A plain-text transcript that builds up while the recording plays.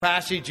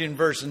Passage in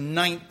verse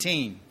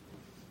 19.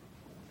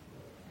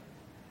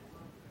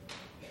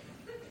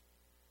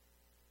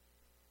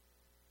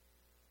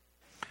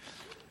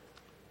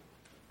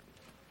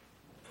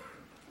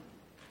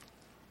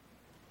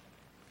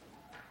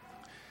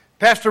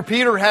 Pastor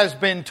Peter has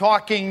been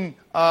talking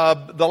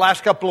the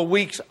last couple of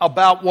weeks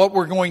about what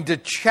we're going to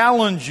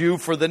challenge you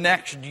for the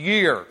next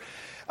year.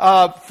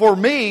 For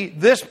me,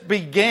 this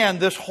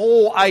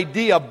whole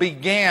idea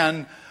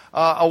began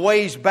a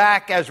ways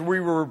back as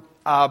we were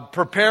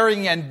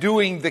preparing and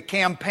doing the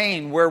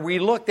campaign, where we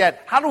looked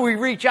at how do we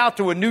reach out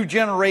to a new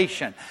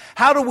generation?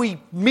 How do we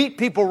meet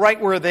people right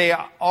where they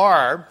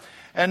are?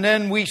 And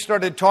then we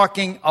started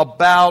talking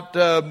about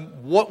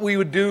what we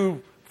would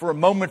do for a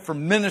moment for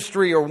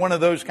ministry or one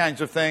of those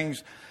kinds of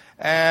things.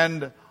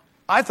 And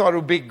I thought it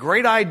would be a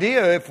great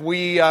idea if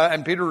we,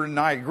 and Peter and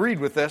I agreed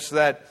with this,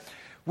 that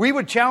we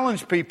would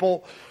challenge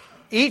people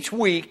each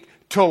week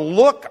to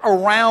look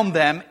around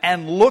them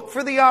and look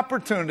for the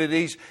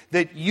opportunities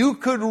that you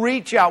could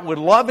reach out with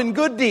love and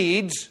good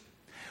deeds,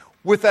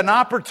 with an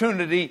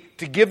opportunity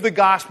to give the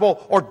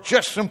gospel or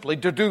just simply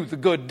to do the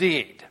good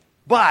deed.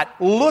 But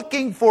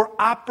looking for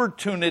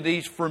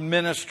opportunities for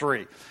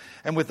ministry.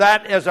 And with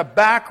that as a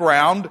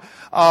background,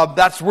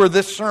 that's where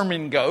this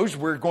sermon goes.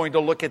 We're going to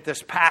look at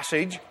this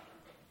passage.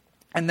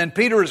 And then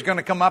Peter is going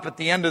to come up at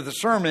the end of the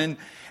sermon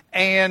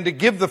and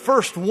give the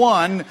first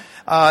one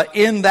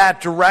in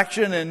that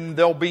direction, and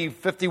there'll be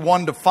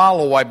 51 to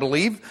follow, I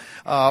believe,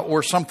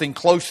 or something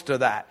close to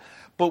that.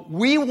 But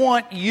we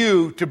want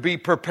you to be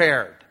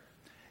prepared.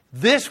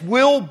 This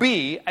will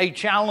be a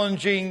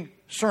challenging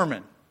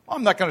sermon.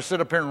 I'm not going to sit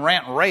up here and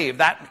rant and rave,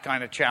 that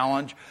kind of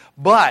challenge.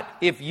 But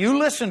if you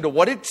listen to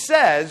what it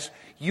says,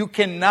 you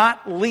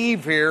cannot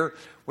leave here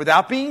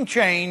without being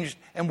changed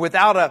and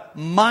without a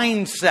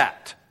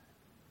mindset.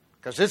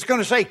 Because it's going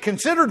to say,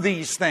 consider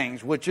these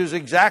things, which is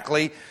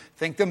exactly,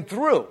 think them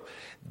through.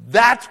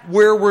 That's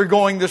where we're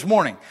going this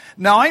morning.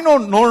 Now, I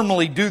don't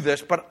normally do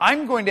this, but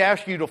I'm going to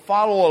ask you to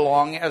follow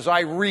along as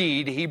I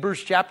read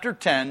Hebrews chapter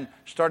 10,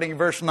 starting in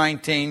verse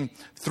 19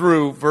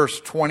 through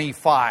verse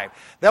 25.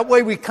 That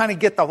way we kind of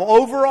get the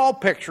overall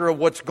picture of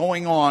what's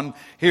going on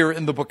here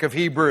in the book of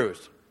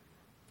Hebrews.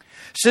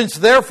 Since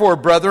therefore,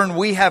 brethren,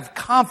 we have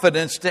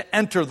confidence to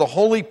enter the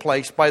holy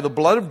place by the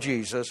blood of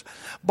Jesus,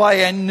 by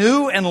a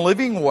new and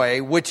living way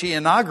which he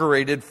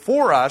inaugurated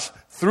for us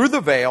through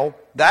the veil,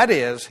 that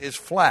is, his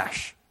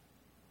flesh.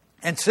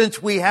 And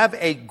since we have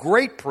a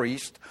great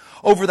priest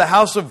over the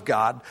house of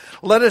God,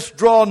 let us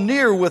draw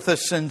near with a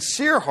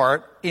sincere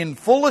heart in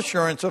full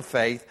assurance of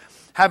faith,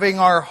 having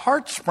our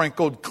hearts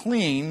sprinkled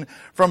clean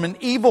from an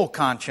evil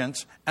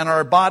conscience and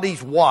our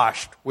bodies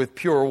washed with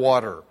pure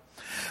water.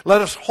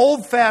 Let us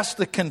hold fast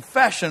the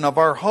confession of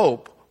our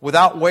hope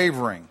without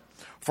wavering,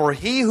 for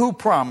he who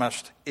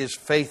promised is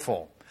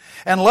faithful.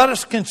 And let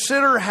us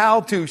consider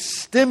how to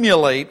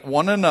stimulate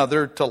one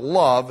another to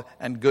love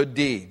and good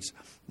deeds,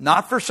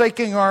 not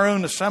forsaking our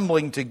own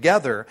assembling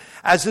together,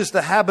 as is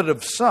the habit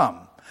of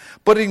some,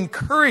 but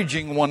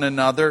encouraging one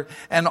another,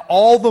 and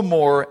all the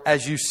more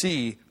as you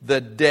see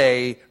the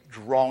day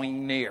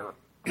drawing near.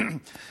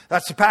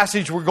 That's the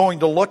passage we're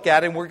going to look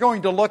at, and we're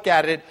going to look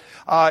at it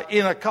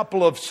in a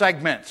couple of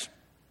segments.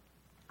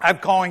 I'm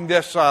calling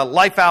this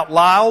Life Out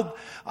Loud,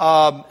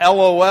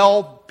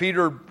 LOL.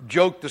 Peter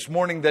joked this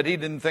morning that he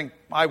didn't think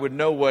I would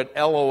know what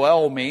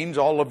LOL means.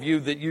 All of you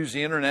that use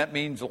the internet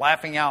means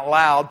laughing out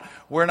loud.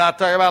 We're not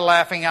talking about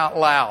laughing out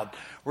loud.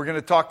 We're going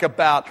to talk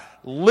about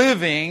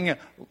living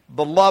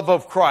the love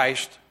of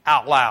Christ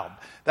out loud.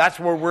 That's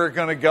where we're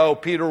going to go.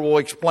 Peter will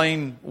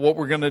explain what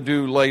we're going to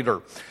do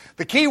later.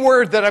 The key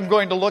word that I'm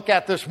going to look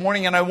at this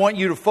morning, and I want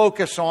you to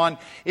focus on,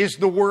 is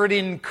the word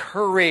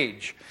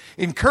encourage.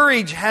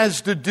 Encourage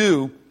has to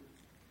do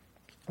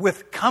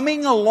with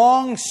coming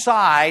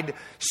alongside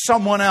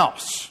someone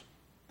else,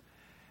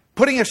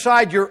 putting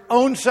aside your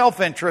own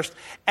self-interest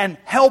and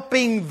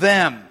helping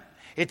them.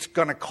 It's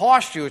going to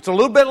cost you. It's a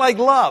little bit like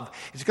love.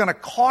 It's going to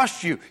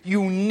cost you.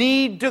 You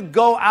need to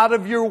go out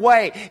of your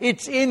way.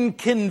 It's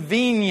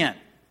inconvenient,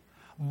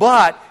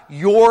 but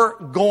you're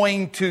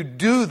going to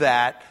do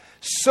that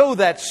so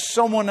that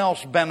someone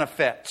else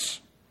benefits.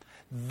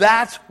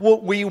 That's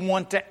what we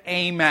want to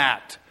aim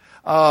at.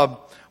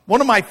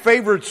 One of my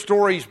favorite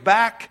stories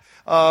back,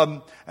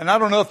 and I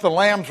don't know if the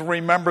Lambs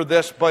remember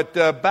this, but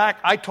back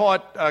I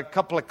taught a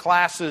couple of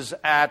classes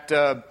at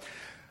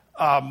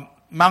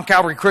Mount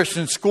Calvary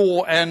Christian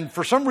School, and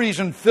for some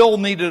reason Phil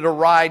needed a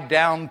ride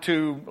down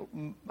to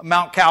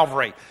Mount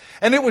Calvary.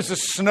 And it was a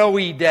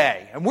snowy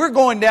day. And we're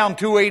going down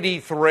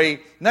 283.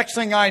 Next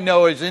thing I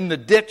know is in the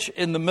ditch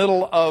in the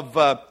middle of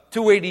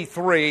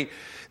 283,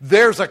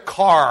 there's a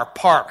car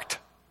parked.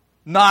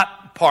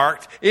 Not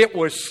parked. It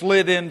was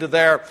slid into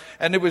there,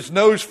 and it was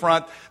nose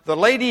front. The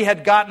lady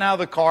had gotten out of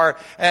the car,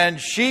 and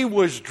she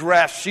was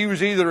dressed. She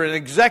was either an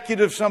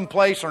executive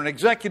someplace or an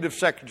executive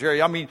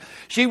secretary. I mean,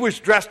 she was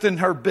dressed in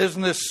her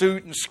business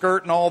suit and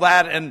skirt and all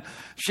that, and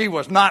she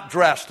was not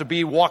dressed to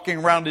be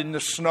walking around in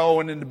the snow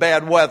and in the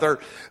bad weather.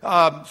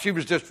 She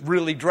was just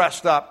really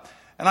dressed up.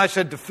 And I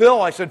said to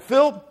Phil,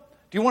 Phil,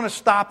 do you want to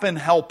stop and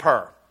help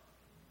her?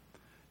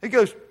 He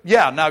goes,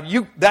 yeah. Now,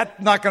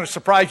 that's not going to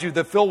surprise you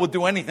that Phil would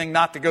do anything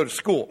not to go to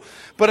school.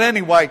 But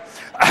anyway,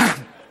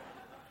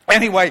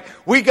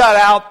 we got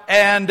out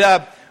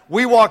and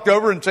we walked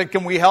over and said,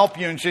 can we help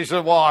you? And she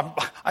said, well,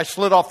 I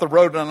slid off the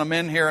road and I'm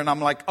in here. And I'm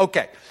like,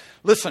 okay,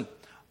 listen,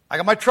 I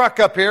got my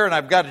truck up here and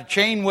I've got a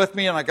chain with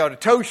me and I got a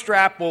tow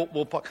strap.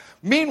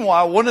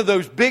 Meanwhile, one of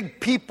those big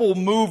people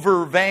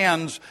mover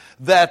vans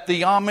that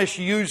the Amish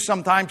use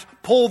sometimes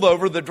pulled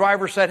over. The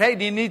driver said, hey,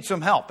 do you need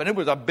some help? And it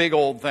was a big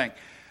old thing.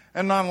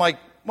 And I'm like,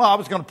 well, I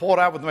was going to pull it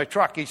out with my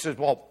truck. He says,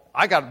 well,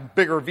 I got a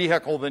bigger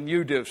vehicle than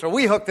you do. So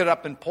we hooked it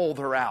up and pulled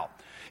her out.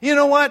 You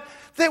know what?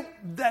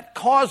 That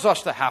caused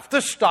us to have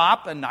to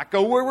stop and not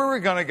go where we were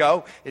going to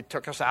go. It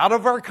took us out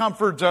of our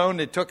comfort zone.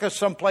 It took us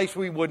someplace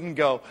we wouldn't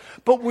go.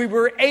 But we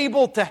were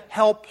able to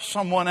help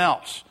someone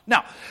else.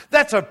 Now,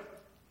 that's a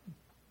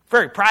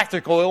very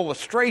practical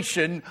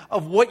illustration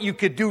of what you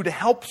could do to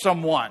help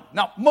someone.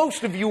 Now,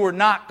 most of you are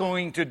not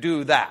going to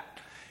do that.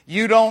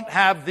 You don't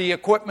have the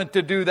equipment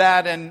to do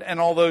that and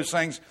all those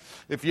things.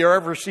 If you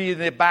ever see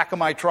the back of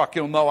my truck,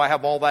 you'll know I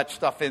have all that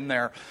stuff in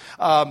there.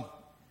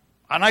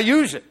 And I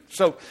use it.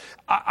 So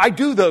I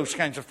do those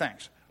kinds of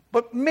things.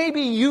 But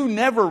maybe you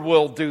never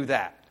will do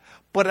that.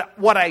 But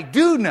what I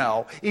do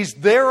know is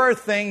there are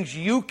things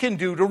you can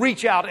do to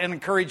reach out and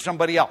encourage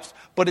somebody else.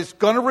 But it's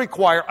going to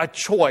require a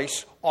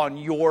choice on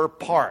your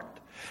part.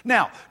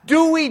 Now,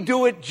 do we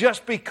do it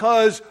just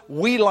because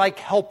we like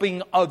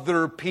helping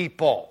other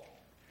people?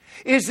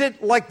 Is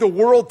it like the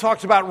world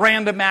talks about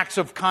random acts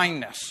of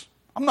kindness?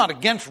 I'm not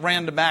against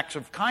random acts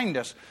of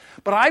kindness,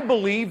 but I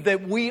believe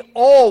that we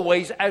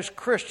always, as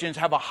Christians,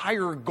 have a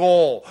higher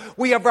goal.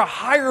 We have a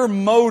higher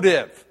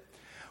motive.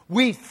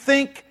 We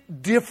think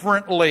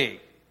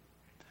differently.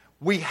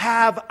 We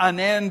have an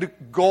end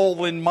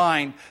goal in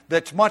mind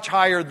that's much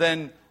higher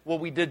than, well,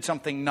 we did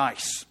something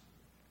nice.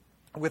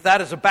 With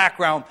that as a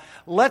background,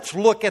 let's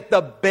look at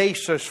the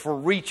basis for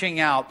reaching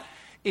out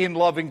in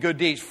love and good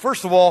deeds.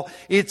 First of all,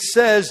 it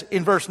says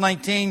in verse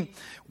 19,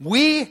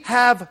 we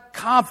have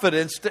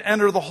confidence to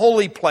enter the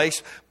holy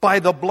place by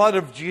the blood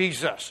of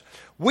Jesus.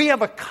 We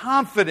have a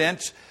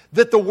confidence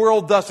that the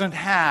world doesn't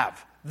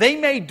have. They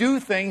may do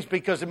things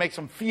because it makes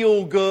them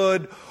feel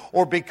good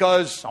or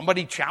because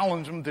somebody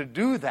challenged them to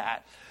do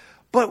that.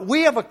 But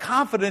we have a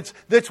confidence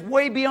that's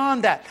way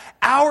beyond that.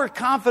 Our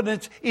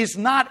confidence is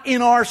not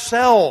in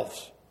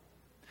ourselves.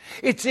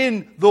 It's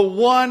in the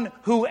one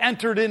who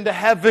entered into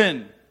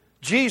heaven.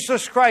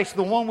 Jesus Christ,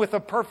 the one with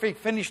a perfect,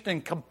 finished,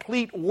 and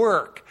complete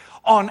work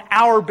on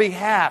our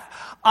behalf.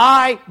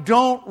 I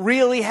don't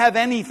really have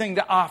anything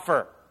to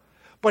offer,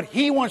 but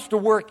He wants to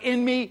work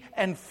in me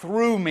and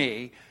through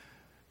me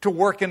to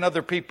work in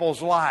other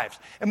people's lives.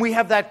 And we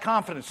have that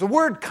confidence. The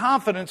word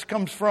confidence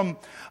comes from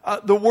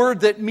the word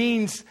that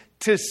means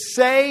to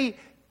say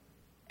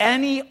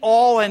any,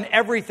 all, and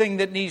everything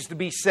that needs to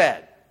be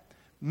said.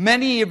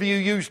 Many of you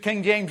use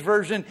King James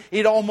Version.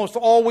 It almost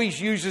always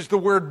uses the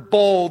word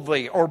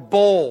boldly or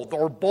bold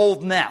or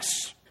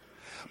boldness.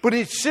 But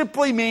it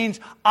simply means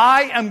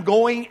I am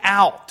going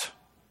out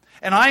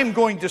and I am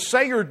going to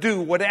say or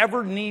do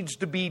whatever needs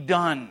to be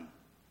done.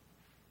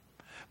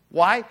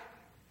 Why?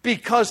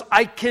 Because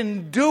I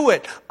can do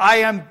it. I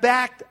am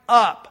backed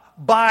up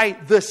by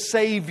the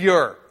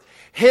Savior.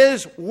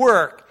 His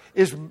work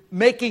is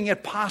making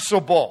it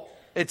possible.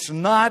 It's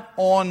not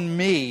on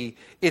me,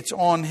 it's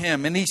on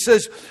Him. And He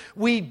says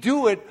we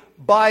do it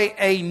by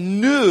a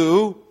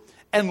new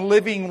and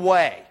living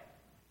way.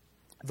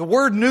 The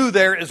word new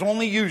there is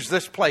only used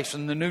this place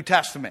in the New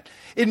Testament.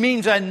 It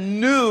means a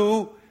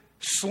new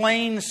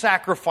slain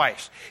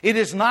sacrifice. It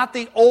is not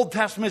the Old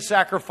Testament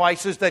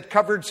sacrifices that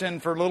covered sin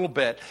for a little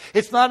bit.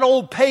 It's not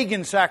old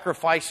pagan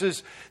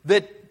sacrifices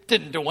that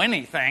didn't do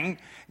anything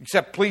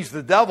except please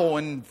the devil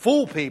and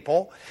fool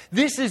people.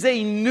 This is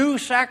a new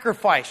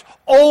sacrifice.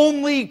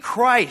 Only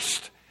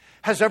Christ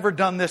has ever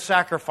done this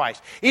sacrifice.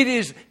 It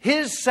is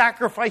His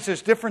sacrifice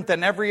is different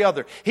than every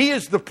other. He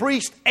is the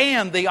priest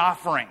and the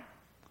offering.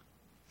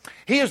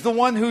 He is the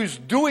one who's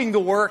doing the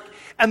work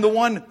and the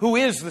one who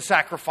is the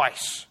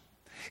sacrifice.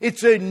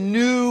 It's a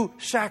new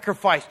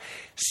sacrifice.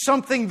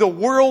 Something the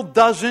world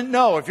doesn't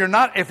know. If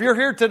you're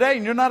here today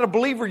and you're not a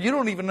believer, you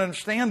don't even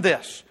understand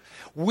this.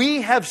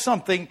 We have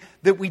something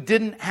that we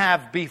didn't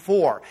have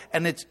before,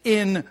 and it's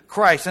in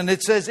Christ. And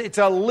it says it's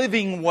a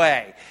living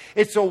way.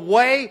 It's a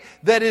way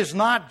that is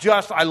not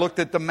just, I looked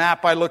at the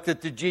map, I looked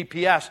at the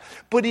GPS,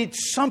 but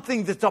it's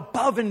something that's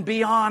above and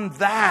beyond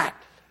that.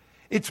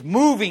 It's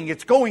moving,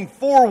 it's going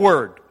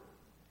forward.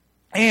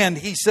 And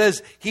He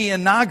says He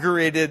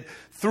inaugurated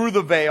through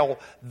the veil,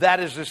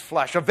 that is His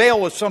flesh. A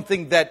veil is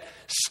something that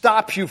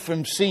stops you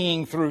from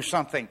seeing through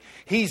something.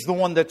 He's the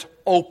one that's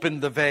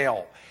opened the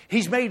veil.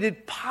 He's made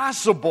it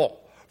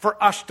possible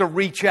for us to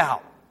reach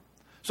out.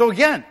 So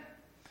again,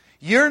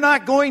 you're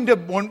not going to,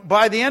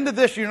 by the end of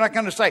this, you're not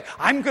going to say,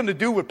 I'm going to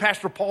do what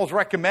Pastor Paul's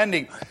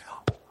recommending.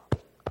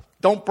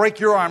 Don't break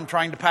your arm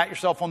trying to pat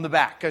yourself on the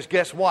back, because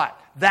guess what?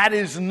 That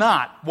is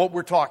not what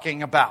we're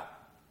talking about.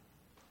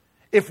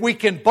 If we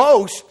can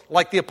boast,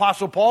 like the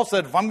Apostle Paul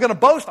said, if I'm going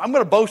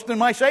to boast in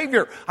my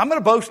Savior. I'm going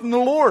to boast in the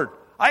Lord.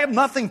 I have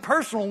nothing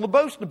personal to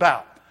boast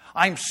about.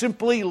 I'm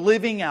simply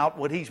living out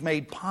what He's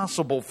made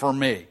possible for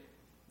me.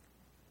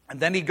 And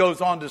then he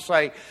goes on to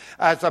say,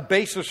 as a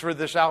basis for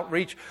this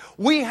outreach,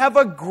 we have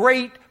a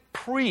great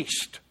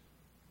priest.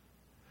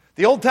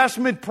 The Old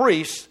Testament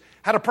priests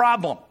had a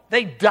problem.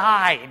 They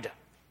died.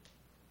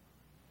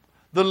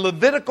 The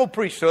Levitical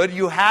priesthood,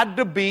 you had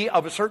to be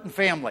of a certain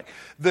family.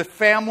 The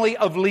family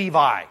of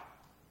Levi.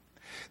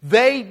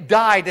 They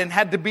died and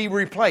had to be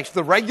replaced.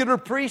 The regular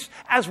priest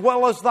as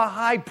well as the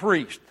high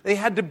priest. They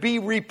had to be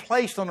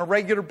replaced on a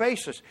regular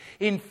basis.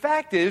 In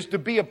fact is, to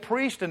be a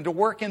priest and to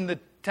work in the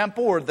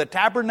temple or the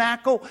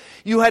tabernacle,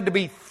 you had to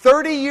be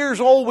 30 years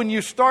old when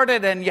you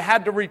started and you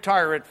had to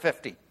retire at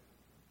 50.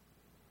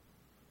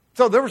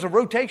 So there was a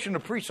rotation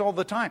of priests all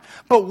the time.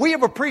 But we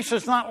have a priest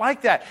that's not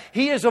like that.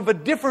 He is of a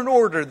different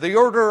order, the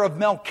order of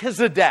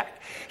Melchizedek.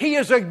 He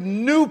is a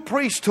new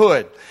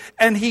priesthood,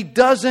 and he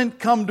doesn't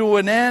come to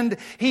an end.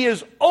 He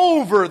is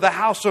over the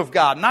house of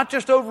God, not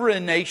just over a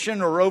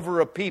nation or over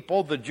a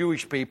people, the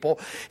Jewish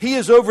people. He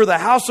is over the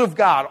house of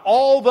God,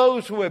 all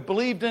those who have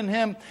believed in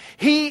him.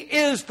 He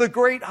is the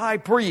great high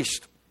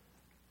priest.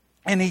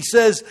 And he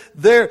says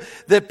there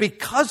that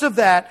because of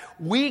that,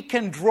 we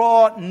can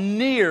draw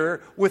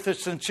near with a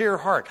sincere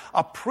heart.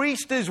 A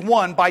priest is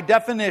one, by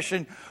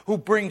definition, who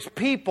brings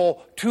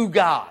people to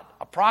God.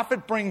 A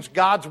prophet brings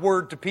God's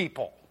word to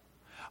people.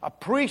 A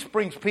priest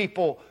brings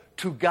people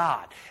to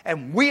God.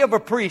 And we have a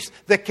priest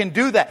that can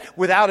do that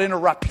without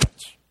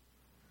interruptions.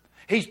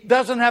 He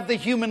doesn't have the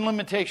human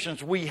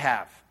limitations we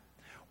have.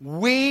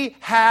 We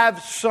have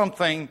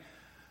something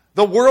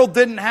the world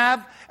didn't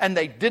have, and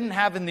they didn't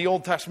have in the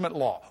Old Testament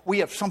law. We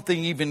have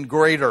something even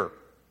greater.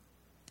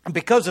 And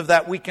because of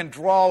that, we can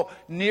draw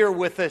near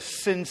with a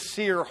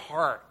sincere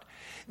heart.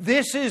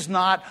 This is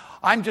not,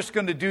 I'm just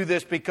going to do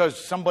this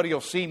because somebody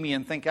will see me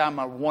and think I'm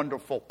a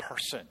wonderful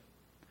person.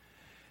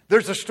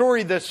 There's a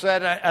story that's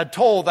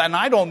told, and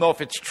I don't know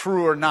if it's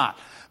true or not,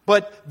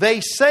 but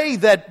they say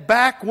that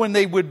back when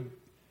they would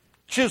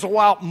chisel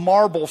out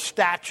marble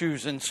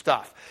statues and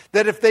stuff,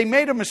 that if they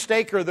made a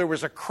mistake or there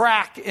was a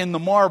crack in the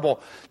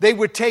marble, they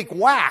would take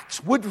wax,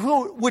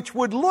 which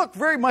would look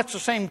very much the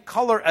same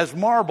color as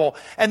marble,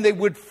 and they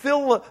would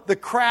fill the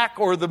crack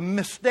or the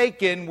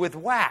mistake in with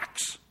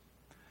wax.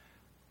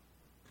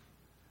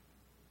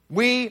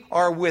 We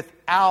are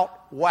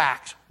without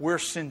wax. We're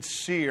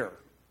sincere.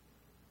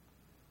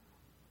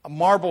 A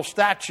marble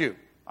statue.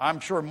 I'm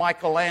sure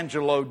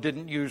Michelangelo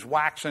didn't use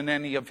wax in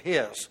any of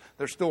his.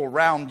 They're still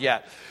around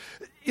yet.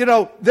 You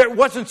know, there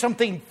wasn't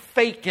something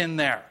fake in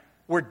there.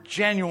 We're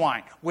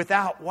genuine,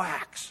 without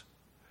wax.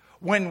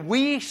 When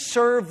we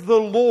serve the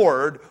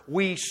Lord,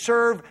 we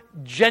serve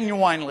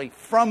genuinely,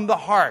 from the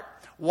heart.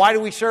 Why do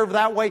we serve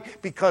that way?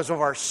 Because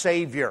of our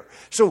Savior.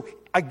 So,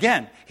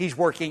 again, He's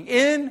working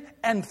in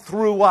and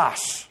through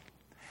us.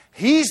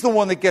 He's the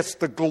one that gets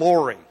the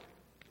glory.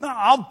 Now,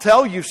 I'll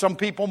tell you, some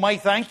people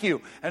might thank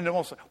you, and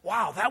they'll say,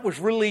 wow, that was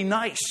really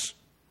nice.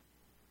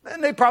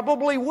 And they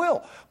probably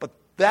will. But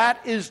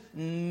that is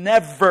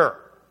never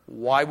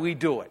why we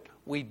do it.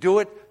 We do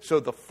it so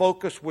the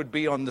focus would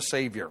be on the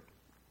Savior.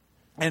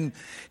 And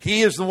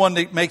He is the one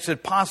that makes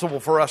it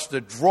possible for us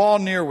to draw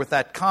near with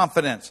that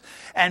confidence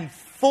and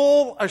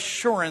full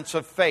assurance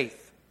of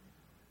faith.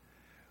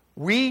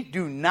 We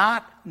do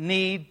not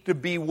need to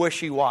be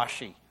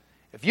wishy-washy.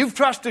 If you've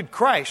trusted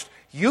Christ,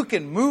 you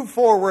can move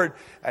forward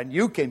and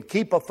you can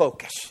keep a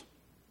focus.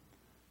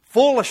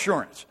 Full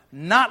assurance.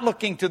 Not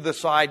looking to the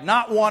side,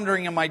 not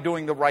wondering, am I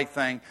doing the right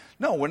thing?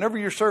 No, whenever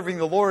you're serving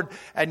the Lord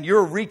and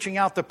you're reaching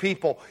out to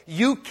people,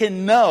 you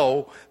can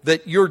know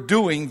that you're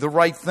doing the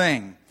right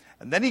thing.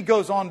 And then he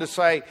goes on to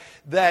say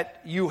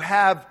that you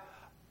have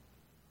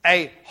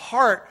a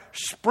heart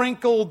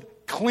sprinkled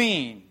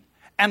clean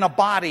and a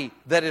body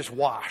that is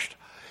washed.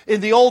 In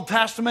the Old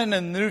Testament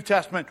and the New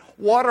Testament,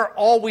 water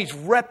always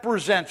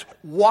represents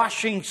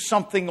washing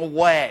something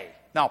away.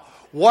 Now,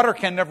 water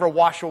can never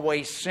wash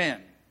away sin.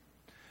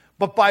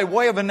 But by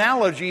way of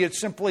analogy, it's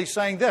simply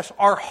saying this.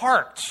 Our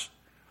hearts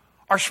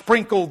are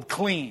sprinkled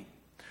clean.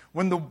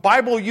 When the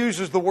Bible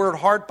uses the word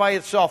heart by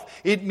itself,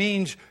 it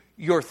means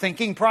your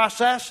thinking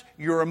process,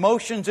 your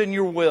emotions, and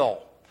your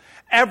will.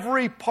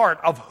 Every part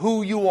of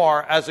who you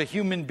are as a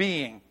human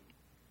being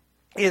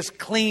is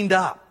cleaned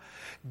up.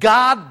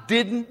 God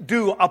didn't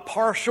do a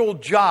partial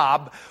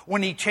job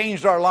when He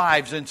changed our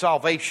lives in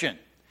salvation.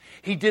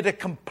 He did a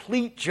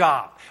complete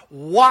job.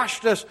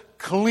 Washed us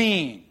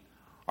clean.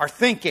 Our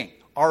thinking,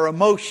 our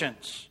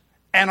emotions,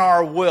 and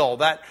our will.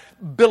 That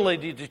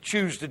ability to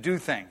choose to do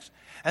things.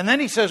 And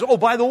then He says, oh,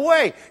 by the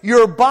way,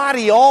 your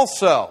body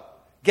also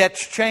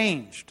gets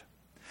changed.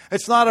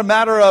 It's not a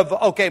matter of,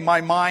 okay,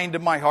 my mind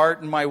and my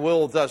heart and my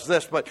will does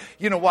this, but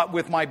you know what,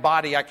 with my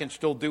body I can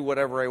still do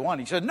whatever I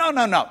want. He said, no.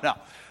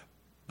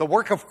 The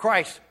work of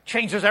Christ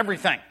changes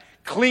everything,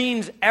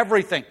 cleans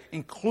everything,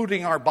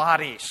 including our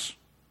bodies.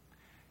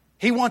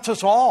 He wants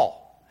us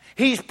all.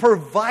 He's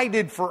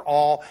provided for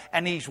all,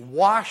 and He's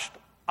washed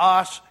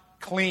us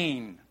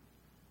clean.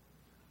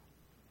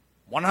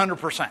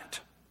 100%.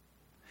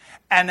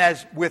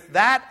 And with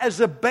that as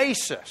a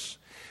basis,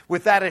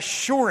 with that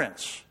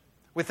assurance,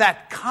 with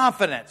that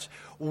confidence,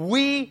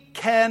 we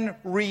can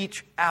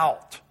reach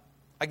out.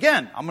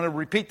 Again, I'm going to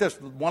repeat this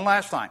one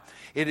last time.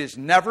 It is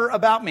never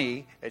about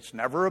me. It's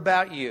never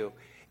about you.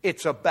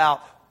 It's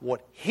about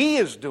what He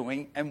is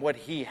doing and what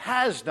He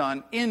has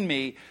done in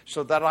me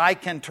so that I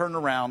can turn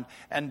around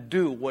and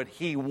do what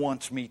He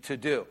wants me to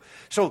do.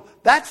 So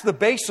that's the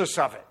basis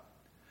of it.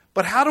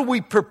 But how do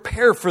we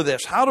prepare for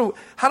this? How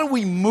do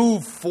we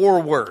move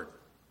forward?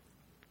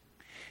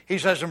 He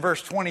says in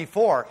verse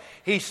 24,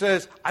 he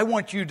says, I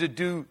want you to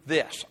do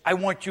this. I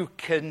want you to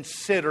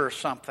consider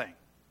something.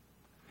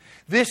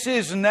 This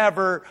is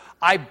never,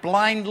 I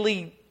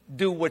blindly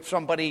do what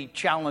somebody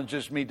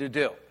challenges me to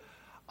do.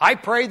 I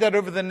pray that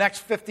over the next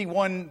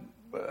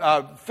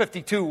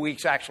 52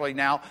 weeks actually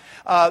now,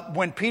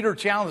 when Peter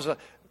challenges us,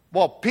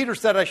 well, Peter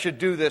said I should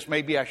do this,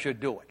 maybe I should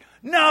do it.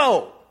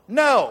 No.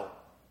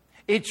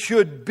 It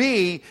should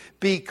be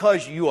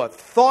because you have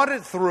thought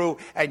it through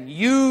and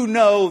you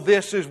know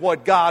this is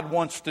what God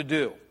wants to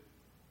do.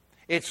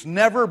 It's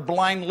never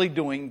blindly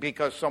doing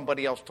because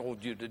somebody else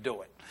told you to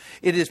do it.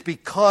 It is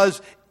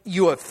because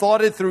you have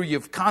thought it through,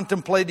 you've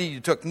contemplated, you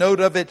took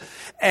note of it,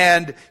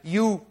 and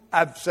you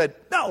have said,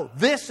 no,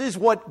 this is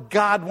what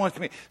God wants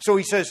me. So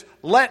he says,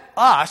 let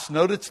us,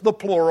 note it's the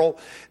plural,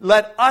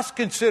 let us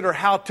consider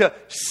how to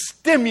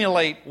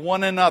stimulate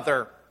one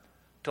another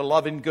to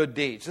love and good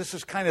deeds. This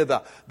is kind of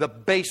the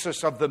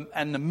basis of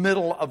the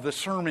middle of the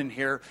sermon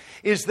here,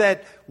 is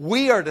that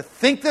we are to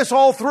think this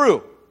all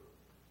through.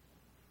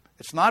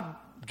 It's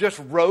not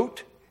just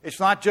rote. It's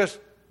not just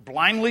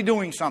blindly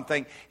doing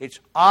something. It's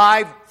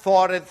I've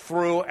thought it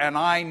through and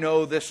I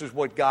know this is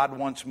what God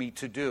wants me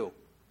to do.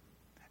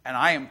 And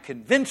I am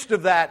convinced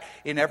of that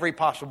in every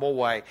possible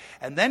way.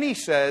 And then he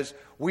says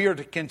we are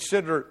to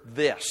consider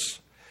this,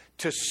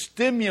 to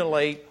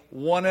stimulate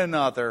one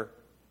another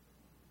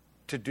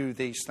to do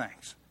these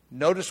things.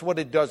 Notice what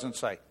it doesn't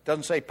say. It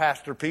doesn't say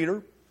Pastor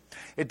Peter.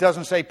 It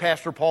doesn't say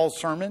Pastor Paul's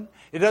sermon.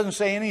 It doesn't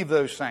say any of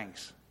those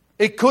things.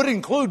 It could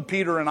include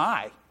Peter and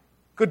I.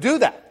 Could do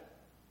that.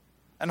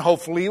 And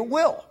hopefully it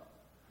will.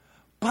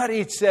 But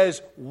it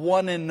says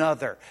one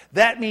another.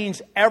 That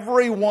means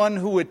everyone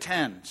who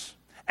attends,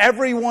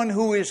 everyone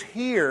who is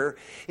here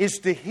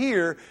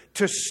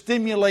to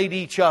stimulate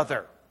each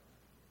other.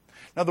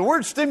 Now the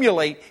word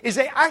stimulate is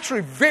actually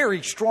a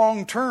very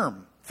strong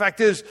term.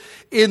 Fact is,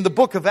 in the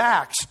book of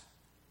Acts,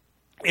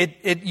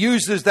 it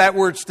uses that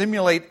word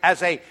stimulate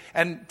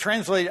and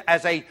translated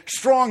as a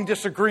strong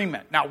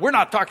disagreement. Now, we're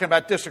not talking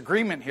about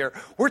disagreement here.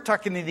 We're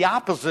talking the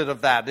opposite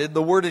of that.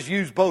 The word is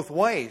used both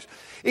ways.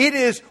 It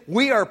is,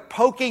 we are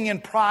poking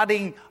and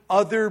prodding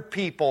other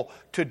people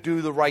to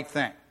do the right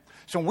thing.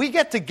 So when we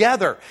get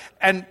together,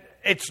 and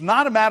it's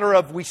not a matter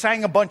of we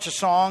sang a bunch of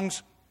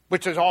songs,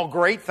 which is all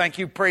great. Thank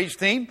you, praise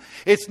team.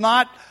 It's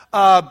not,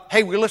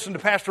 hey, we listened to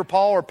Pastor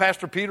Paul or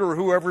Pastor Peter or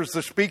whoever's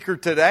the speaker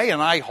today,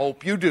 and I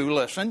hope you do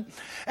listen.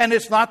 And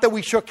it's not that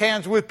we shook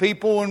hands with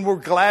people and we're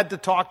glad to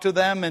talk to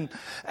them and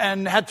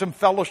had some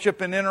fellowship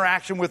and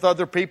interaction with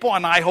other people,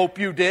 and I hope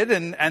you did,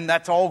 and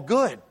that's all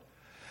good.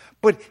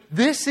 But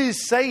this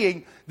is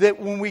saying that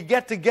when we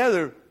get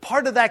together,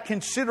 part of that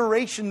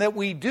consideration that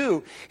we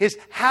do is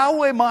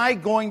how am I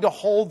going to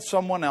hold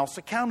someone else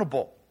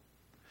accountable?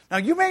 Now,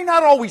 you may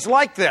not always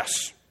like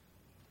this.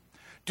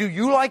 Do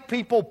you like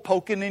people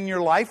poking in your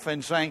life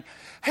and saying,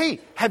 hey,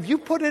 have you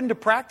put into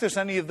practice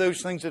any of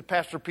those things that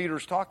Pastor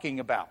Peter's talking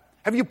about?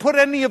 Have you put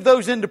any of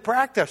those into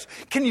practice?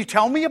 Can you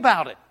tell me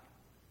about it?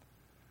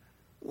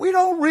 We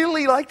don't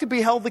really like to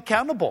be held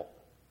accountable.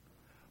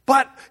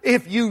 But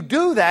if you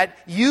do that,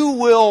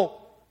 you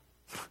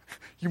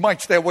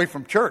might stay away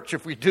from church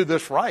if we do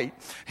this right.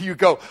 You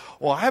go,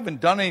 well, I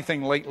haven't done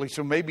anything lately,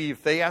 so maybe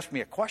if they ask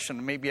me a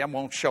question, maybe I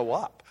won't show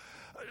up.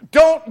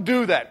 Don't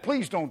do that.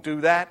 Please don't do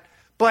that.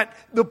 But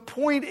the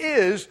point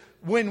is,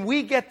 when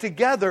we get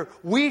together,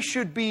 we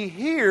should be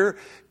here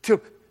to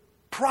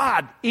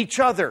prod each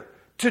other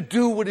to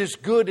do what is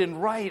good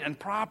and right and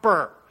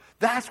proper.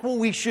 That's what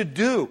we should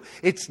do.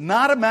 It's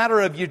not a matter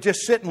of you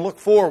just sit and look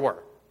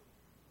forward.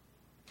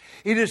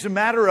 It is a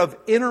matter of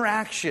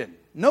interaction.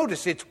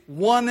 Notice it's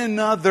one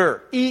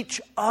another,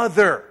 each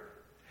other.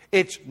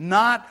 It's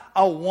not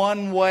a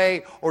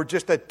one-way or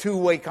just a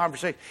two-way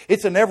conversation.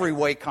 It's an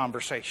every-way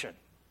conversation.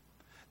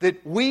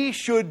 That we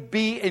should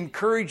be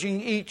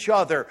encouraging each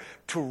other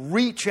to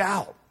reach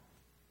out.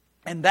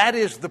 And that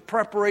is the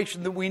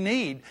preparation that we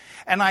need.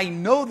 And I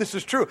know this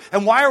is true.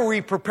 And why are we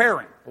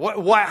preparing?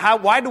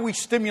 Why do we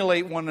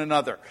stimulate one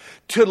another?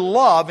 To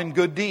love and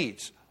good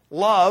deeds.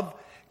 Love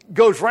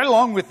goes right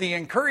along with the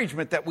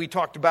encouragement that we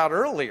talked about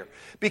earlier.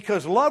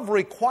 Because love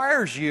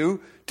requires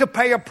you to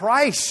pay a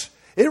price.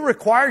 It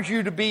requires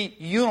you to be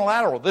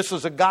unilateral. This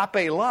is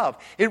agape love.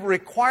 It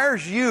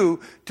requires you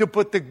to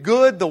put the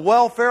good, the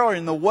welfare,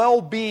 and the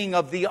well-being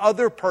of the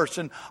other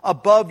person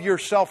above your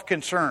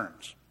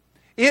self-concerns.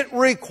 It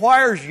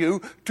requires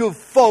you to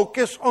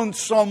focus on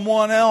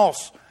someone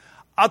else.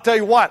 I'll tell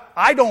you what,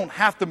 I don't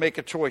have to make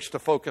a choice to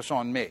focus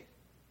on me.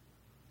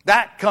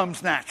 That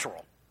comes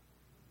natural.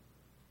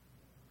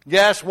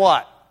 Guess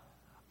what?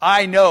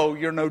 I know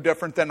you're no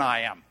different than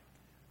I am.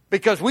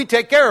 Because we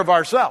take care of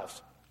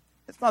ourselves.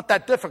 It's not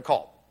that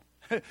difficult.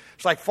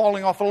 It's like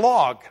falling off a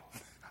log.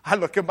 I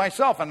look at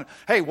myself and,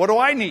 hey, what do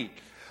I need?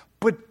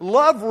 But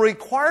love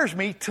requires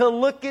me to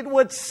look at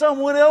what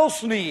someone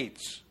else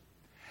needs.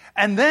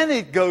 And then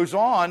it goes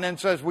on and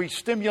says we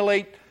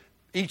stimulate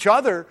each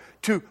other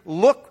to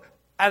look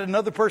at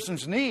another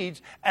person's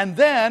needs, and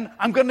then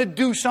I'm going to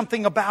do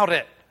something about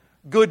it.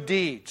 Good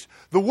deeds.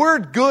 The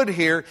word good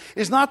here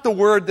is not the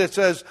word that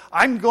says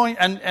I'm going,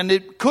 and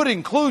it could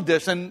include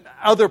this in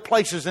other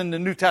places in the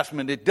New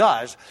Testament, it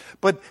does,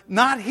 but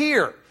not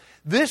here.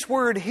 This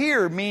word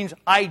here means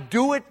I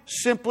do it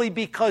simply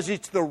because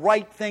it's the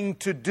right thing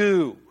to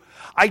do.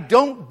 I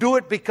don't do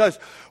it because,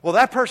 well,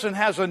 that person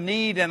has a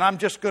need and I'm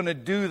just going to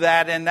do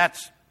that and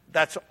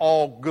that's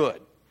all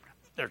good.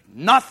 There's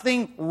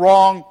nothing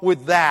wrong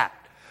with that.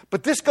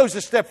 But this goes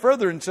a step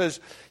further and says,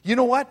 you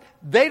know what?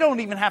 They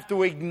don't even have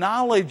to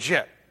acknowledge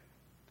it.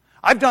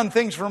 I've done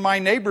things for my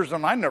neighbors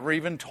and I never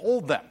even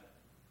told them.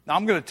 Now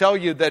I'm going to tell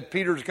you that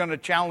Peter's going to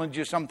challenge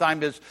you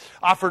sometime is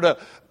offer to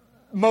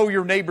mow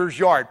your neighbor's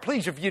yard.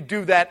 Please, if you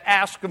do that,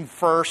 ask them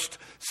first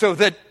so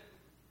that,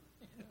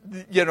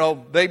 you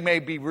know, they may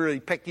be really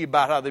picky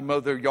about how they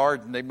mow their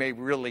yard and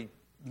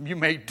you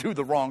may do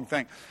the wrong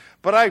thing.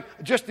 But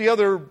just the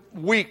other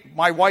week,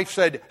 my wife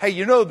said, hey,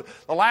 you know,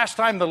 the last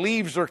time the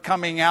leaves are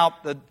coming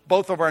out, that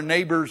both of our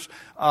neighbors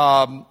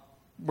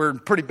were in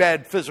pretty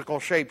bad physical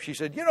shape. She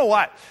said, you know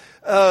what?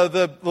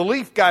 The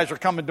leaf guys are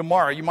coming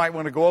tomorrow. You might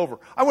want to go over.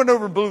 I went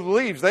over and blew the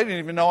leaves. They didn't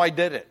even know I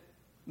did it.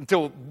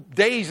 Until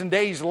days and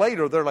days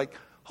later, they're like,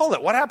 hold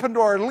it, what happened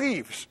to our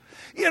leaves?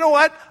 You know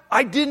what?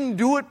 I didn't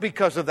do it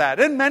because of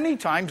that. And many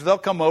times they'll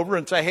come over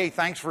and say, hey,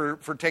 thanks for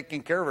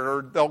taking care of it.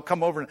 Or they'll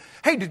come over and,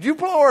 hey, did you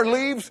blow our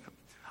leaves?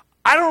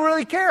 I don't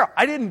really care.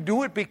 I didn't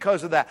do it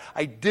because of that.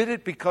 I did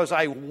it because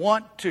I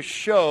want to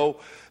show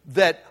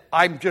that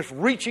I'm just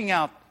reaching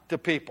out to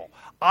people.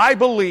 I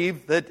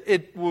believe that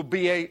it will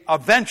be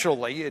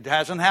eventually, it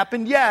hasn't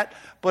happened yet,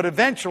 but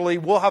eventually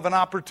we'll have an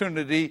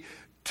opportunity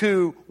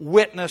to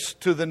witness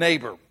to the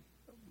neighbor.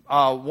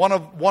 One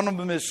of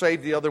them is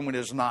saved, the other one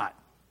is not.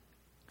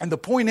 And the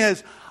point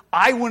is,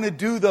 I want to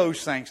do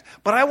those things,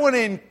 but I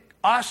want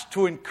us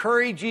to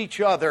encourage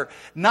each other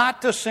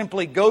not to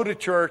simply go to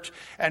church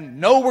and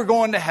know we're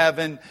going to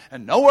heaven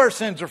and know our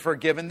sins are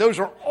forgiven. Those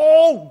are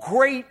all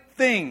great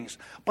things,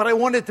 but I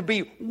want it to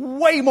be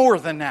way more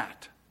than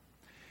that.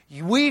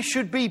 We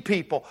should be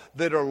people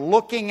that are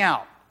looking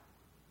out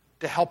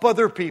to help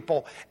other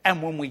people.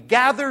 And when we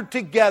gather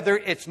together,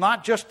 it's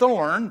not just to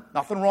learn.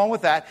 Nothing wrong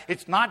with that.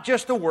 It's not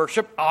just to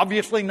worship.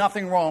 Obviously,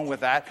 nothing wrong with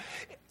that.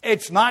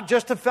 It's not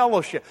just a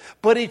fellowship.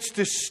 But it's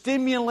to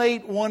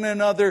stimulate one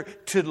another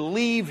to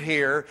leave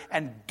here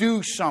and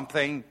do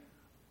something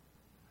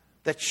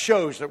that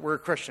shows that we're a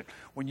Christian.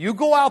 When you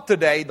go out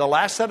today, the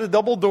last set of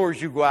double doors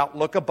you go out,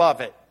 look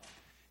above it.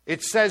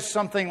 It says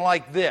something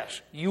like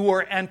this. You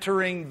are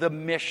entering the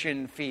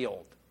mission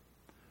field.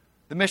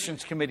 The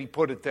missions committee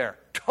put it there.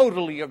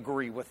 Totally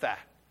agree with that.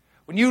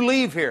 When you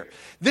leave here,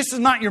 this is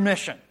not your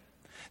mission.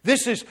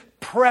 This is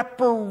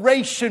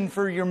preparation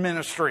for your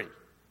ministry.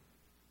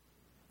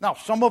 Now,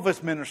 some of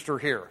us minister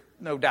here,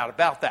 no doubt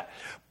about that.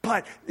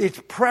 But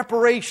it's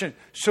preparation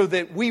so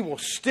that we will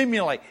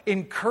stimulate,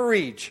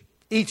 encourage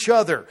each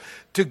other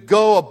to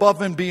go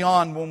above and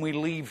beyond when we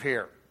leave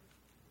here.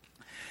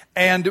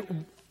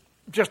 And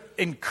just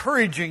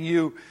encouraging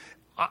you,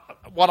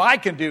 what I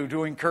can do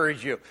to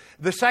encourage you.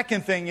 The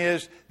second thing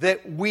is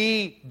that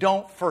we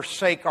don't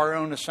forsake our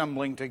own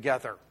assembling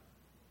together.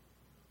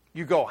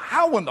 You go,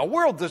 how in the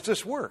world does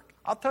this work?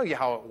 I'll tell you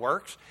how it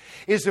works.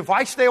 Is if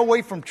I stay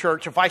away from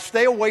church, if I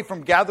stay away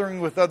from gathering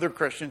with other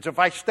Christians, if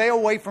I stay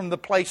away from the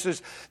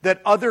places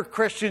that other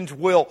Christians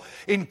will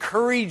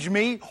encourage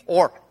me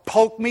or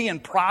poke me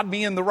and prod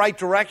me in the right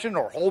direction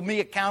or hold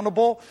me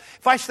accountable,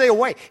 if I stay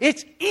away,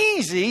 it's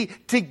easy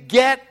to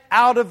get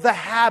out of the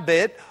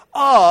habit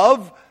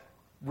of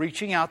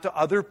reaching out to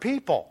other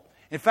people.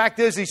 In fact,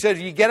 as he says,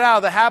 you get out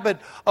of the habit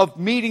of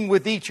meeting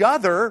with each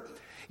other,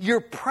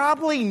 you're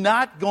probably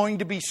not going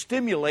to be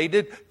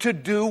stimulated to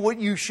do what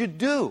you should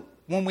do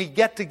when we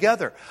get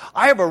together.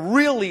 I have a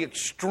really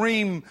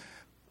extreme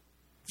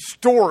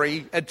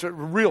story, it's a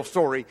real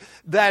story,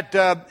 that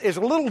is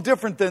a little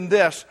different than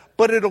this,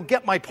 but it'll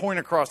get my point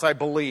across, I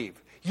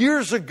believe.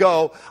 Years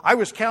ago, I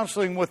was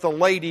counseling with a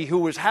lady who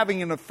was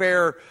having an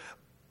affair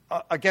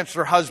against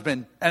her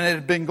husband, and it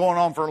had been going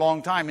on for a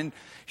long time. And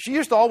she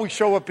used to always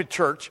show up at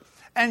church,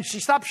 and she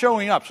stopped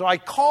showing up. So I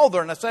called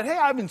her and I said, hey,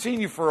 I haven't seen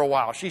you for a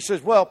while. She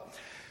says, well,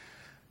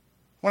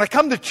 when I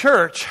come to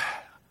church,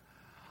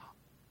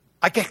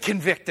 I get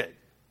convicted.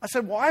 I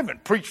said, well, I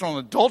haven't preached on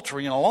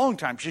adultery in a long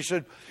time. She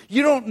said,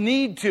 you don't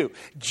need to.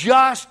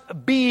 Just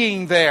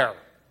being there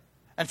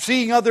and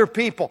seeing other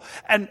people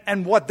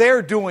and what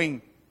they're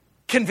doing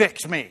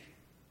convicts me.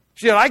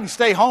 She said, I can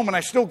stay home and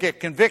I still get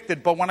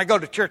convicted, but when I go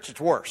to church,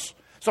 it's worse.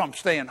 So I'm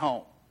staying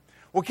home.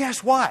 Well,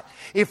 guess what?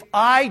 If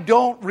I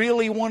don't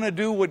really want to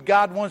do what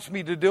God wants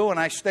me to do and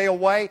I stay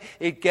away,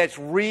 it gets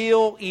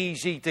real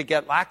easy to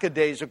get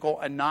lackadaisical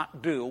and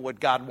not do what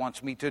God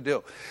wants me to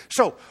do.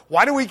 So,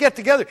 why do we get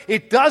together?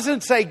 It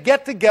doesn't say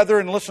get together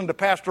and listen to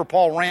Pastor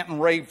Paul rant and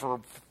rave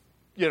for,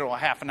 a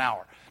half an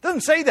hour. It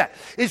doesn't say that.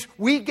 It's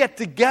we get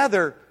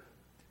together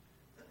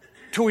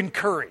to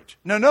encourage.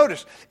 Now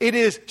notice, it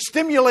is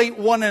stimulate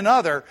one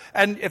another,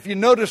 and if you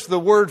notice the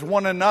words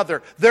one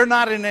another, they're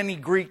not in any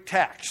Greek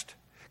text.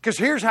 Because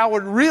here's how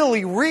it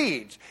really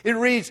reads. It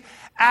reads,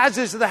 as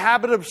is the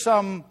habit of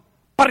some,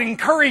 but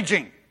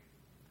encouraging.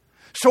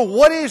 So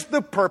what is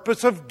the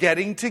purpose of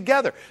getting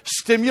together?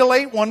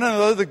 Stimulate one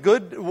another, the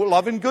good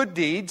love and good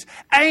deeds,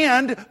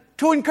 and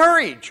to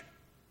encourage.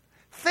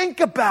 Think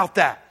about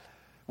that.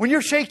 When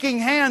you're shaking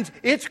hands,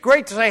 it's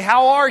great to say,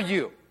 how are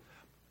you?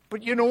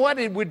 But you know what?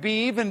 It would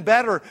be even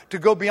better to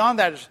go beyond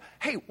that. Is,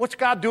 hey, what's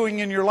God doing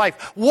in your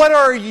life? What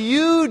are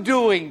you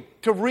doing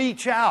to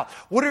reach out?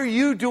 What are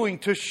you doing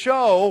to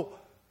show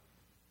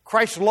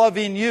Christ's love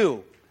in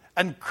you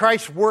and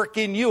Christ's work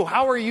in you?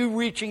 How are you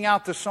reaching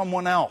out to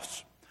someone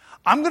else?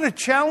 I'm going to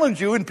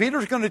challenge you, and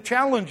Peter's going to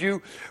challenge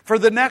you for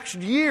the next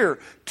year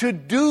to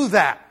do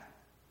that.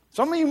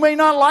 Some of you may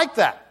not like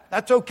that.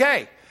 That's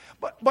okay.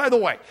 But by the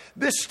way,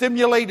 this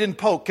stimulate and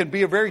poke can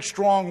be a very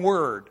strong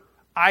word.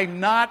 I'm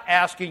not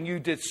asking you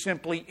to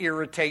simply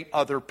irritate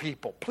other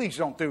people. Please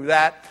don't do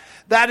that.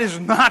 That is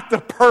not the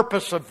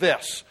purpose of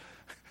this.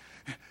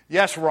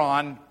 Yes,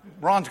 Ron.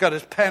 Ron's got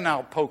his pen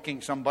out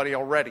poking somebody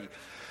already.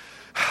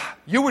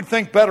 You would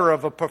think better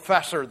of a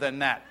professor than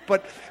that.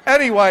 But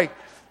anyway,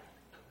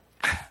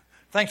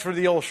 thanks for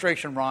the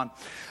illustration, Ron.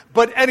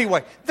 But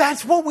anyway,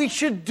 that's what we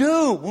should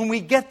do when we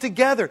get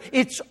together.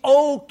 It's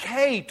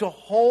okay to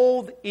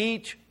hold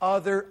each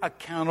other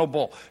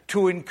accountable,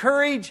 to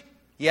encourage,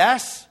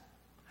 yes,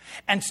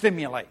 and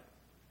stimulate.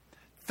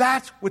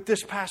 That's what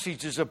this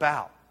passage is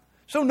about.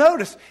 So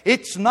notice,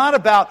 it's not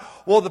about,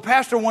 well, the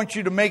pastor wants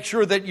you to make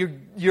sure that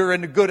you're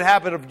in a good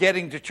habit of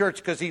getting to church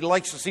because he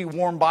likes to see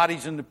warm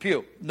bodies in the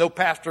pew. No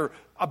pastor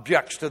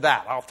objects to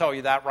that. I'll tell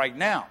you that right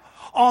now.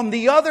 On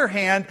the other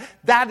hand,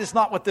 that is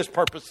not what the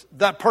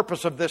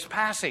purpose of this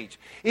passage.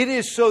 It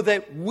is so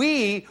that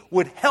we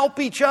would help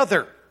each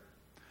other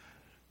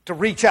to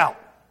reach out.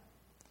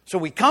 So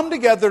we come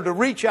together to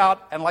reach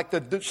out, and like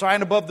the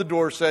sign above the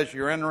door says,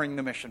 you're entering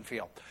the mission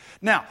field.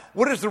 Now,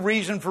 what is the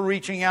reason for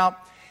reaching out?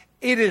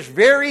 It is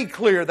very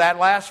clear, that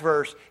last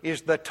verse,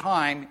 is the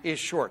time is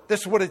short.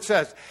 This is what it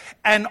says.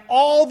 And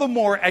all the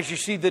more as you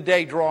see the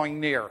day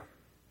drawing near.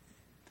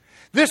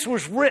 This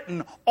was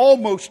written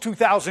almost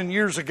 2,000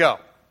 years ago.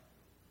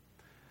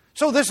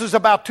 So this is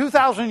about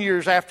 2,000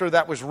 years after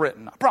that was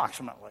written,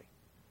 approximately.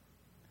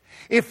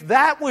 If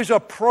that was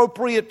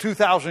appropriate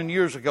 2,000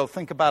 years ago,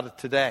 think about it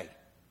today.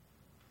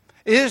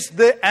 Is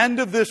the end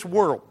of this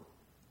world,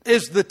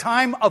 is the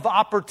time of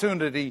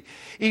opportunity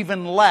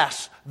even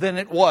less than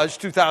it was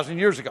 2,000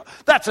 years ago?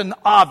 That's an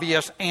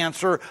obvious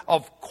answer.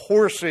 Of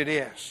course it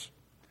is.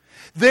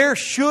 There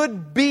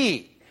should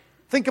be,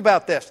 think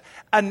about this,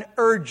 an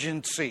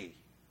urgency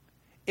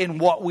in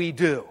what we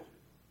do.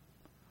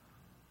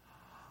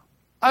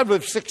 I've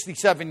lived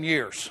 67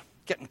 years,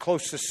 getting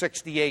close to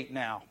 68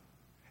 now.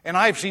 And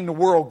I've seen the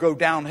world go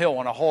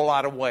downhill in a whole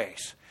lot of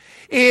ways.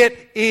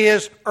 It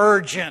is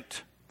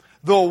urgent.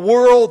 The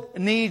world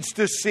needs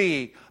to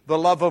see the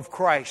love of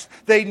Christ.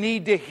 They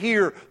need to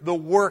hear the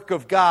work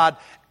of God.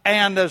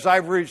 And as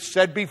I've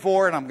said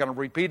before, and I'm going to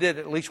repeat it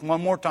at least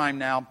one more time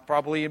now,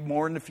 probably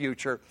more in the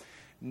future,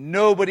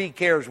 nobody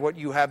cares what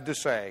you have to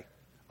say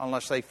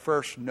unless they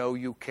first know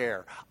you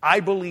care.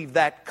 I believe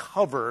that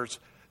covers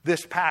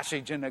this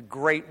passage in a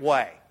great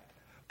way.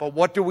 But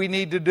what do we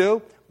need to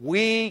do?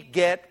 We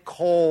get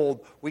cold.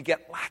 We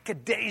get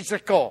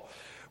lackadaisical.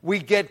 We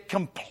get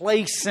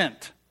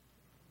complacent.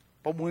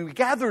 But when we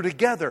gather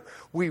together,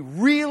 we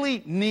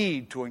really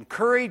need to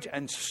encourage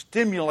and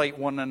stimulate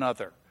one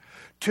another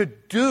to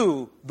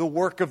do the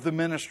work of the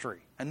ministry.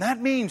 And that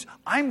means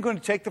I'm going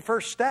to take the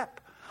first step.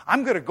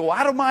 I'm going to go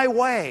out of my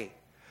way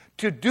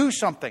to do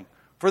something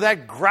for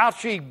that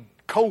grouchy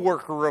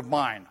coworker of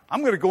mine.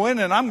 I'm going to go in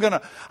and I'm going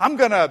to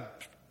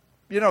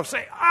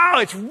say, oh,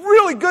 it's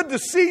really good to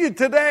see you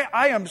today.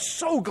 I am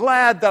so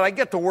glad that I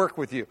get to work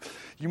with you.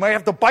 You might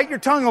have to bite your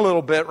tongue a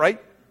little bit,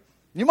 right?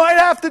 You might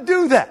have to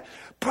do that.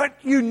 But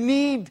you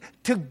need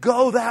to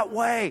go that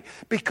way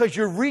because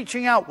you're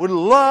reaching out with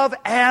love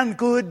and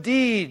good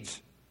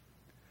deeds.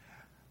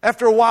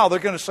 After a while, they're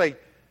going to say,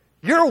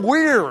 you're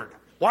weird.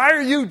 Why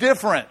are you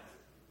different?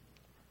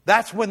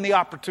 That's when the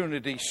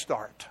opportunities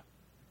start.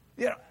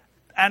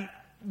 And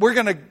we're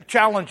going to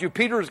challenge you.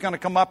 Peter is going to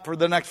come up for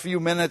the next few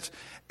minutes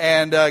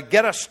and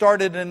get us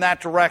started in that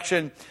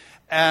direction.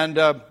 And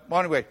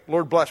anyway,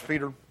 Lord bless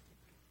Peter.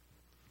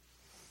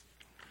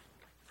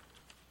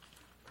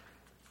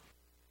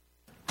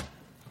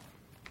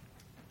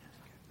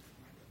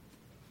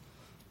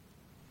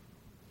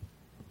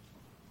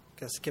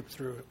 Skip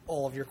through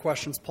all of your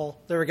questions, Paul.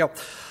 There we go.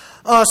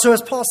 So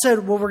as Paul said,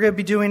 what we're going to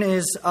be doing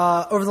is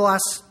over the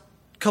last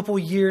couple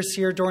years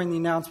here during the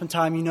announcement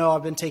time,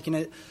 I've been taking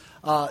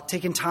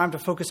time to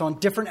focus on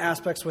different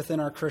aspects within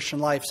our Christian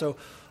life. So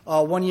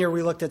 1 year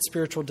we looked at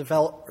spiritual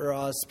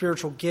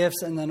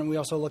gifts, and then we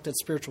also looked at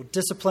spiritual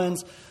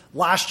disciplines.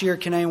 Last year,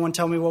 can anyone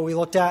tell me what we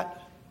looked at?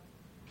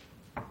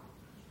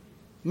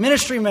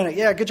 Ministry minute.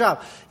 Yeah, good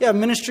job. Yeah,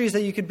 ministries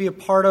that you could be a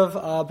part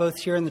of both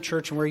here in the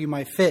church and where you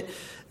might fit.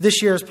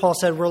 This year, as Paul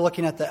said, we're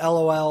looking at the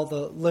LOL,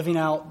 the living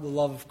out the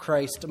love of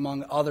Christ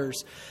among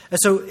others. And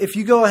so if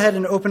you go ahead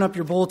and open up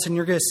your bulletin,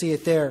 you're going to see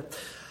it there.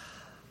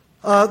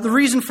 The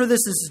reason for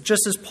this is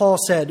just as Paul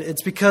said,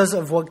 it's because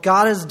of what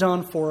God has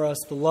done for us,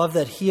 the love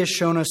that he has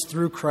shown us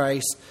through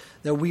Christ,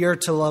 that we are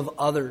to love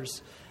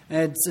others.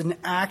 And it's an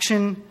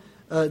action.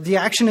 The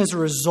action is a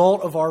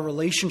result of our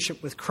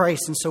relationship with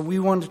Christ. And so we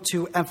wanted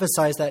to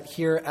emphasize that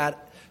here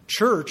at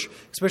church,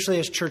 especially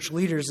as church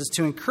leaders, is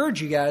to encourage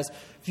you guys,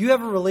 if you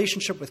have a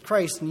relationship with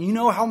Christ and you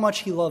know how much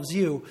he loves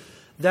you,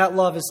 that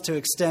love is to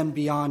extend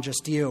beyond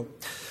just you.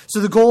 So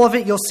the goal of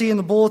it, you'll see in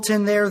the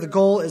bulletin there, the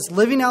goal is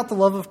living out the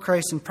love of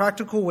Christ in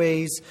practical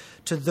ways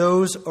to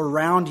those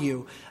around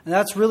you. And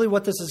that's really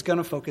what this is going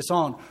to focus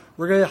on.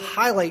 We're going to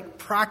highlight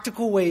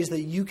practical ways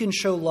that you can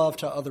show love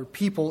to other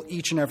people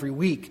each and every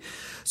week.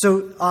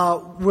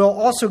 So we're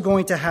also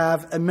going to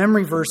have a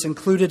memory verse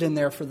included in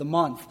there for the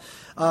month.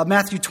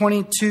 Matthew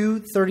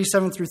 22,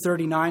 37 through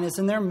 39 is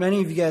in there.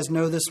 Many of you guys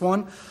know this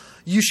one.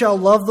 You shall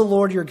love the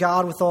Lord your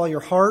God with all your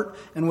heart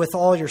and with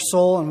all your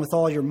soul and with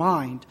all your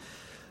mind.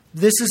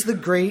 This is the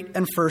great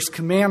and first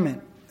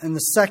commandment. And the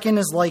second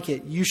is like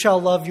it. You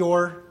shall love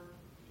your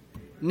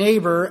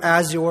neighbor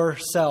as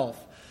yourself.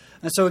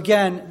 And so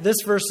again, this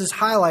verse is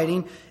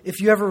highlighting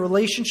if you have a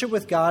relationship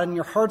with God and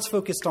your heart's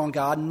focused on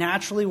God,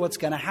 naturally what's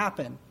going to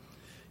happen?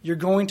 You're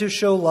going to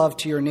show love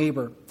to your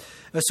neighbor.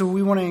 And so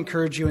we want to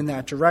encourage you in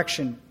that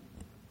direction.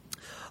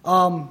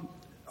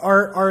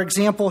 Our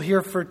example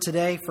here for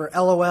today for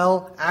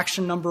LOL,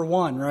 action number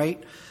 1,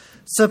 right?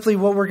 Simply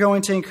what we're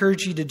going to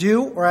encourage you to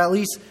do, or at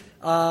least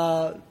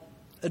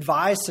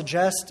advise,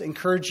 suggest,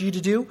 encourage you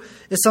to do,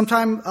 is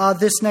sometime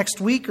this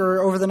next week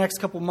or over the next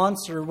couple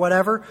months or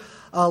whatever,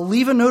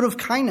 leave a note of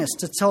kindness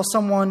to tell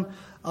someone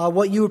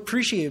what you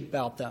appreciate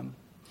about them.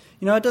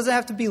 It doesn't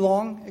have to be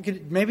long.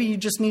 Maybe you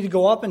just need to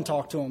go up and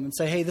talk to them and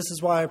say, hey, this is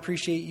why I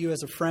appreciate you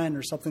as a friend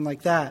or something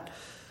like that.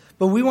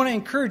 But we want to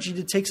encourage you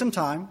to take some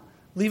time,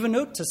 leave a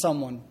note to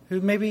someone who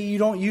maybe you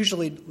don't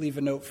usually leave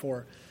a note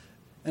for,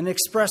 and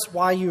express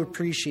why you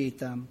appreciate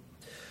them.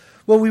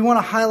 What we want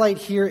to highlight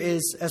here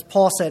is, as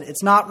Paul said,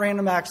 it's not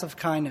random acts of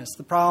kindness.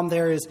 The problem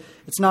there is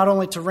it's not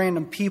only to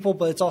random people,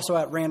 but it's also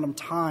at random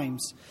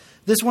times.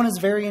 This one is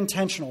very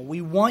intentional.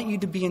 We want you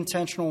to be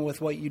intentional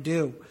with what you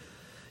do.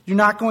 You're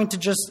not going to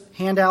just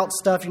hand out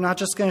stuff. You're not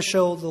just going to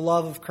show the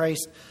love of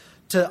Christ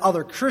to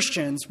other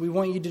Christians. We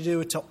want you to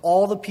do it to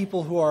all the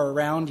people who are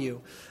around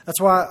you.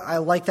 That's why I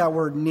like that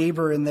word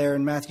neighbor in there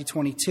in Matthew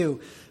 22,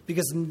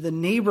 because the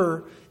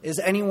neighbor is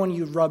anyone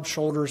you rub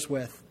shoulders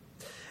with.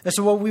 And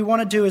so what we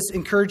want to do is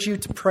encourage you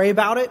to pray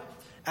about it,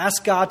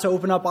 ask God to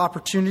open up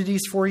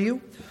opportunities for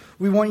you.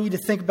 We want you to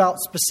think about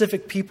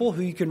specific people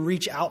who you can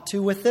reach out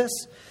to with this.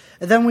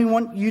 And then we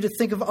want you to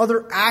think of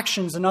other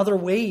actions and other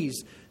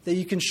ways that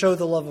you can show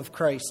the love of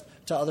Christ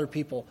to other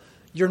people.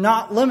 You're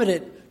not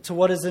limited to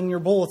what is in your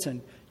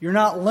bulletin. You're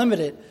not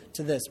limited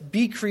to this.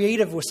 Be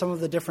creative with some of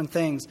the different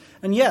things.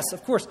 And yes,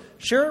 of course,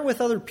 share it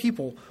with other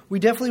people. We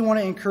definitely want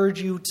to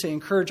encourage you to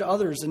encourage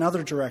others in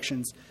other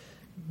directions.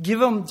 Give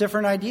them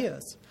different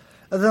ideas.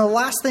 And then the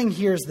last thing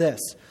here is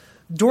this.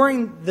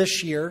 During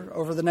this year,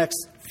 over the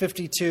next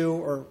 52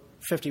 or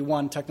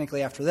 51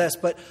 technically after this,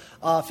 but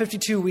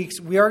 52 weeks,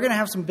 we are going to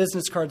have some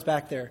business cards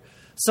back there.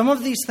 Some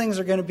of these things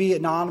are going to be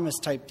anonymous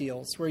type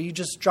deals where you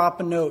just drop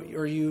a note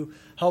or you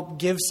help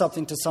give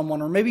something to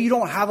someone, or maybe you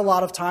don't have a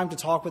lot of time to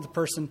talk with the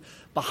person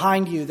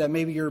behind you that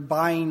maybe you're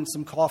buying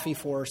some coffee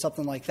for or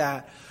something like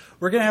that.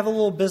 We're going to have a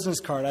little business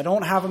card. I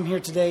don't have them here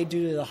today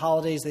due to the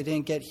holidays. They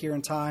didn't get here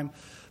in time,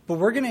 but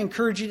we're going to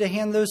encourage you to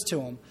hand those to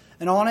them.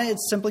 And on it,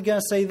 it's simply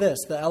going to say this,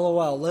 the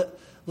LOL,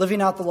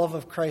 living out the love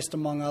of Christ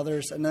among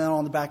others. And then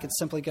on the back, it's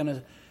simply going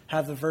to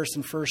have the verse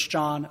in 1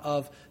 John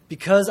of,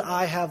 because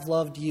I have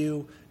loved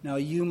you, now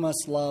you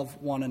must love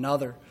one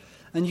another.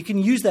 And you can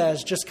use that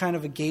as just kind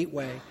of a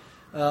gateway,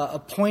 a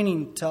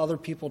pointing to other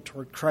people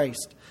toward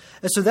Christ.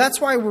 And so that's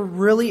why we're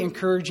really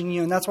encouraging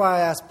you, and that's why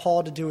I asked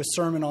Paul to do a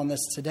sermon on this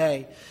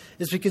today,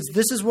 is because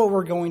this is what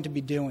we're going to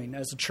be doing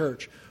as a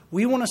church.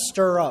 We want to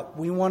stir up.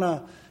 We want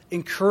to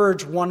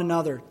encourage one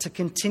another to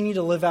continue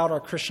to live out our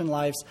Christian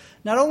lives,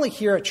 not only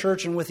here at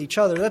church and with each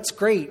other, that's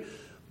great,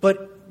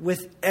 but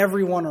with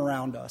everyone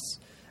around us.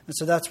 And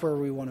so that's where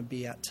we want to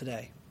be at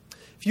today.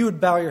 If you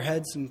would bow your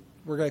heads, and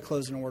we're going to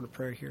close in a word of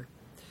prayer here.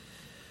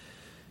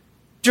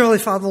 Dear Holy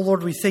Father,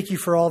 Lord, we thank you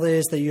for all that it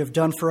is that you have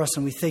done for us,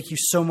 and we thank you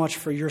so much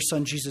for your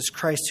Son, Jesus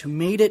Christ, who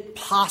made it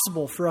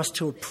possible for us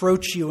to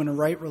approach you in a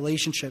right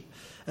relationship.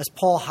 As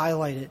Paul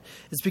highlighted,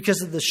 it's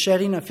because of the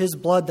shedding of his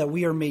blood that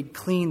we are made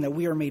clean, that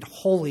we are made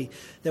holy,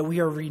 that we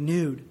are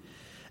renewed.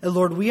 And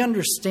Lord, we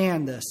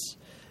understand this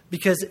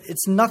because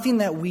it's nothing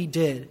that we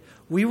did.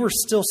 We were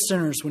still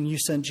sinners when you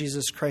sent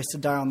Jesus Christ to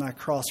die on that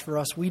cross for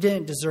us. We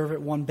didn't deserve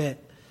it one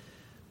bit.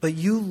 But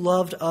you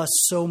loved us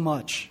so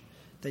much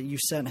that you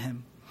sent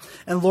him.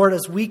 And Lord,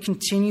 as we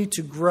continue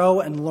to grow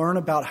and learn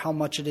about how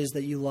much it is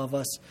that you love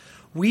us,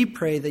 we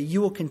pray that you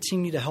will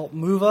continue to help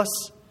move us,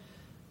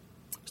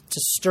 to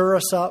stir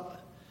us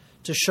up,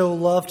 to show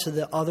love to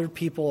the other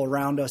people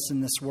around us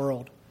in this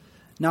world.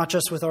 Not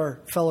just with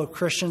our fellow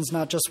Christians,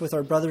 not just with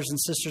our brothers and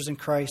sisters in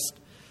Christ,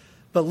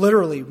 but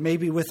literally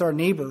maybe with our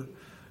neighbor,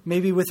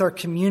 maybe with our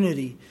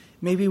community,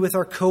 maybe with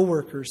our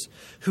coworkers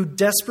who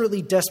desperately,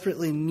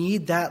 desperately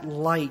need that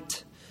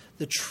light,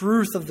 the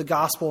truth of the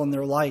gospel in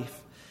their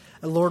life.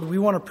 And Lord, we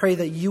want to pray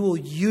that you will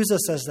use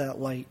us as that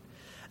light,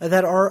 and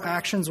that our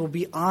actions will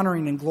be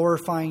honoring and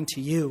glorifying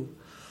to you.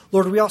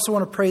 Lord, we also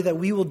want to pray that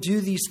we will do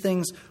these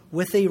things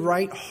with a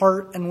right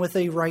heart and with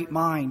a right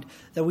mind,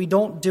 that we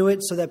don't do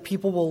it so that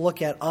people will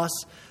look at us,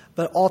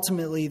 but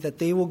ultimately that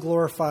they will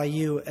glorify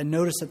you and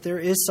notice that there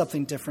is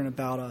something different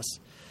about us,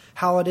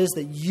 how it is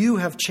that you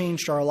have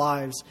changed our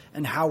lives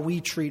and how we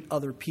treat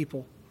other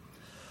people.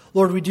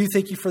 Lord, we do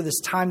thank you for this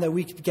time that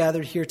we could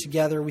gather here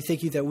together. We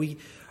thank you that we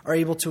are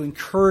able to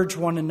encourage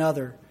one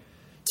another,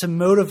 to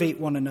motivate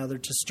one another,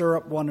 to stir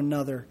up one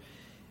another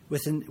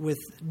with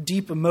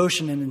deep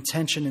emotion and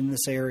intention in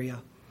this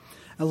area.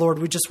 And Lord,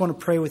 we just want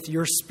to pray with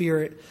your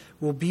Spirit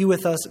will be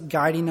with us,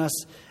 guiding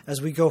us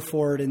as we go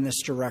forward in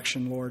this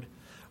direction, Lord.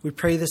 We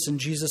pray this in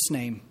Jesus'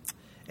 name.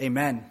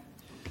 Amen.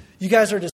 You guys are